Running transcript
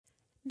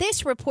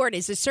This report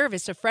is a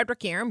service of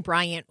Frederick Air and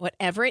Bryant.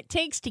 Whatever it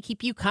takes to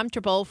keep you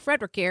comfortable,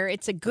 Frederick Air,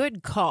 it's a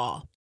good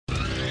call.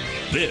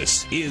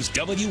 This is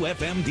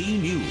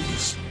WFMD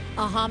News.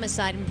 A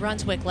homicide in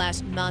Brunswick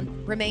last month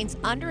remains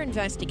under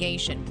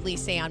investigation.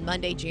 Police say on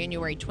Monday,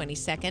 January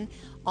 22nd,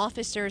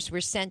 officers were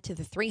sent to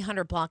the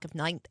 300 block of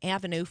 9th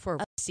Avenue for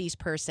a deceased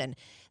person.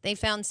 They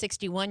found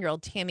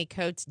 61-year-old Tammy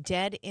Coates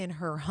dead in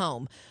her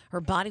home.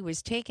 Her body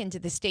was taken to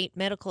the state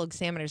medical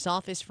examiner's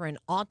office for an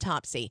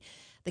autopsy.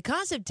 The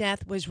cause of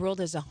death was ruled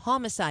as a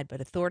homicide,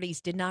 but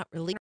authorities did not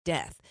release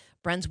death.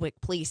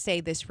 Brunswick police say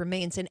this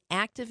remains an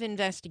active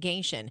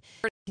investigation.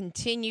 They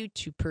continue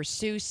to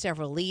pursue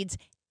several leads.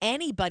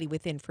 Anybody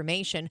with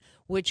information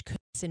which could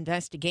this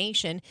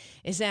investigation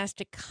is asked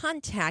to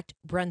contact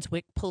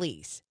Brunswick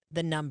Police.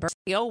 The number is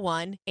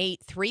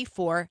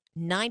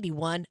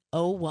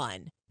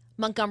 301-834-9101.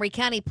 Montgomery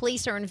County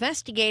Police are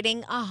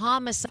investigating a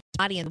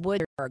homicide in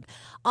Woodburg.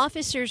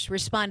 Officers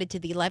responded to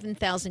the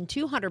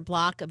 11,200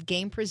 block of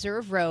Game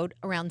Preserve Road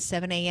around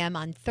 7 a.m.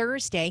 on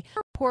Thursday.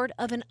 Report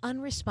of an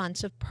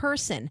unresponsive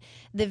person.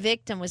 The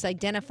victim was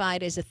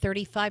identified as a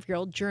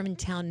 35-year-old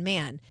Germantown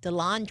man,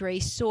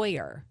 DeLandre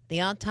Sawyer. The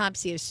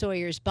autopsy of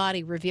Sawyer's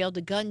body revealed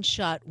a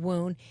gunshot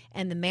wound,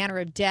 and the manner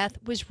of death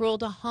was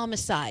ruled a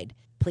homicide.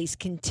 Police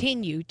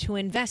continue to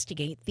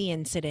investigate the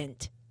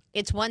incident.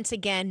 It's once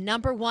again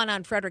number one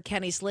on Frederick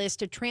County's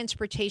list of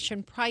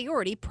transportation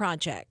priority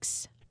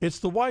projects. It's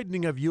the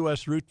widening of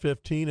U.S. Route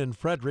 15 in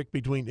Frederick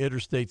between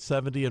Interstate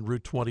 70 and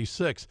Route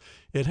 26.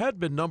 It had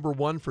been number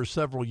one for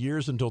several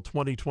years until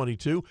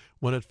 2022,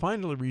 when it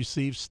finally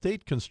received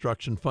state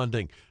construction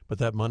funding. But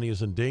that money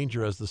is in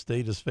danger as the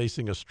state is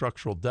facing a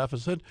structural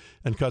deficit,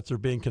 and cuts are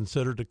being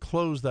considered to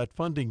close that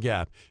funding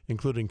gap,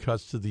 including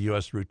cuts to the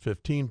U.S. Route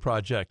 15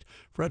 project.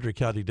 Frederick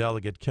County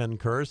Delegate Ken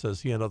Kerr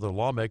says he and other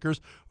lawmakers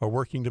are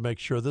working to make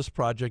sure this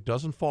project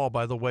doesn't fall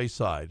by the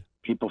wayside.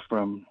 People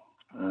from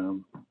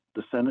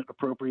the Senate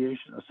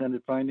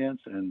Senate Finance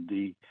and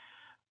the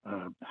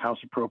House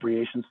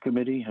Appropriations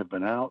Committee have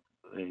been out.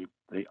 They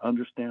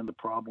understand the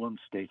problem.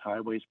 State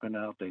Highway's been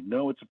out. They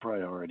know it's a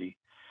priority,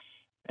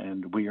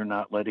 and we are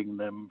not letting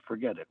them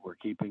forget it. We're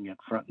keeping it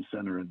front and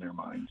center in their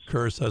minds.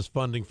 Kerr says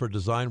funding for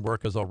design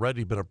work has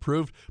already been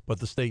approved, but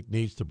the state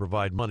needs to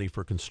provide money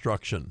for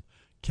construction.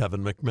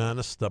 Kevin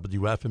McManus,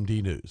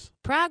 WFMD News.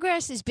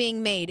 Progress is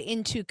being made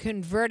into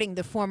converting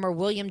the former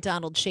William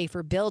Donald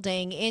Schaefer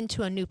building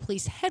into a new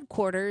police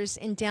headquarters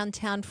in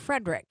downtown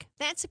Frederick.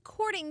 That's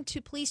according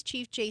to Police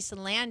Chief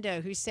Jason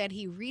Lando, who said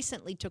he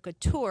recently took a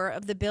tour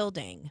of the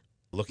building.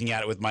 Looking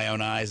at it with my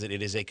own eyes, it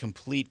is a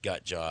complete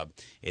gut job.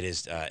 It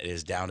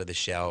is down to the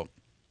shell.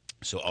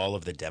 So all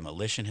of the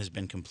demolition has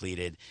been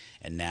completed,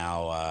 and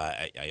now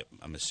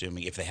I'm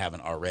assuming, if they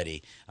haven't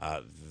already,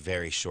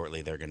 very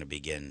shortly they're going to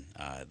begin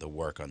the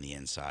work on the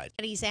inside.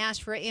 He's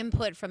asked for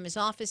input from his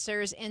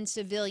officers and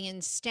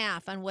civilian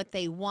staff on what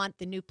they want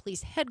the new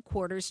police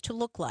headquarters to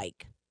look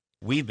like.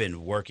 We've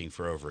been working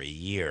for over a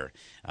year,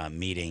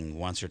 meeting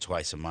once or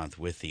twice a month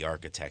with the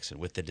architects and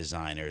with the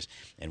designers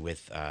and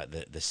with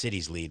the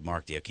city's lead,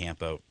 Mark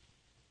Diocampo,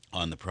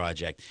 on the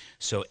project.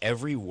 So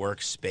every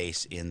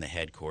workspace in the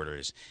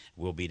headquarters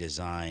will be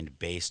designed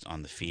based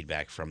on the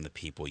feedback from the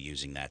people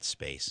using that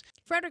space.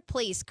 Frederick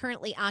Police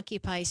currently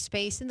occupies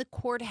space in the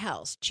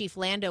courthouse. Chief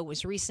Lando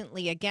was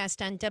recently a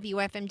guest on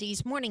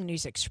WFMD's Morning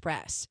News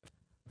Express.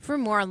 For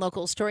more on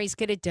local stories,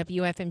 get at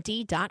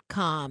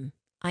WFMD.com.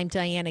 I'm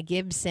Diana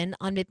Gibson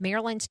on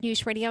Mid-Maryland's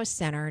News Radio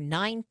Center,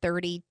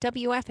 930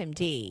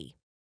 WFMD.